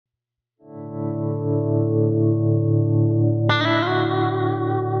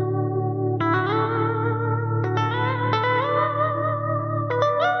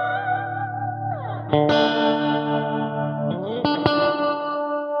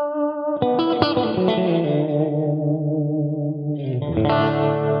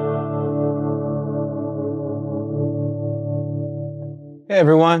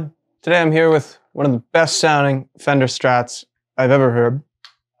everyone, today I'm here with one of the best sounding Fender Strats I've ever heard.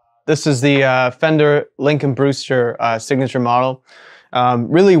 This is the Fender Lincoln Brewster signature model.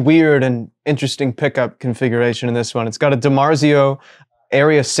 Really weird and interesting pickup configuration in this one. It's got a DiMarzio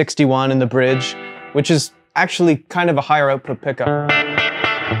Area 61 in the bridge, which is actually kind of a higher output pickup. Right?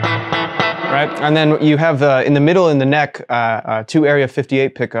 And then you have in the middle in the neck two Area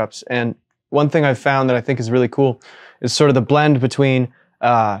 58 pickups. And one thing I've found that I think is really cool is sort of the blend between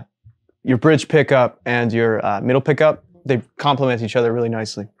your bridge pickup and your middle pickup. They complement each other really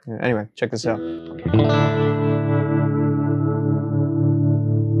nicely. Anyway, check this out.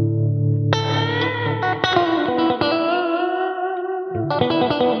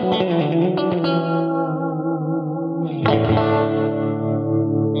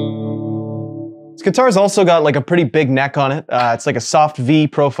 This guitar's also got like a pretty big neck on it. It's like a soft V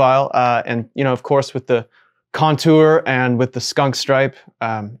profile, and you know, of course, with the contour and with the skunk stripe,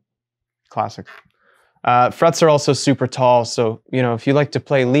 classic. Frets are also super tall, so you know, if you like to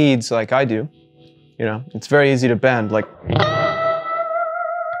play leads like I do, you know, it's very easy to bend. Like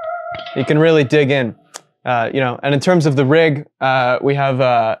you can really dig in, you know. And in terms of the rig, we have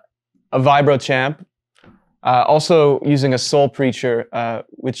a vibro champ. Also using a soul preacher,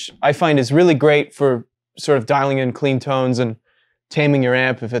 which I find is really great for sort of dialing in clean tones and taming your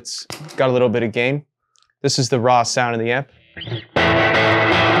amp if it's got a little bit of gain. This is the raw sound of the amp.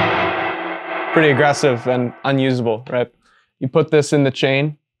 Pretty aggressive and unusable, right? You put this in the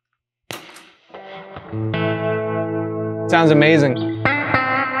chain. Sounds amazing.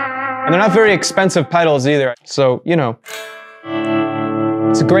 And they're not very expensive pedals either. So, you know,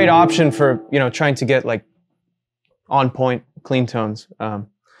 it's a great option for, you know, trying to get like on-point clean tones. But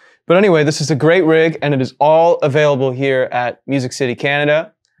anyway, this is a great rig and it is all available here at Music City,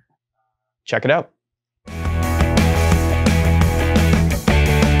 Canada. Check it out.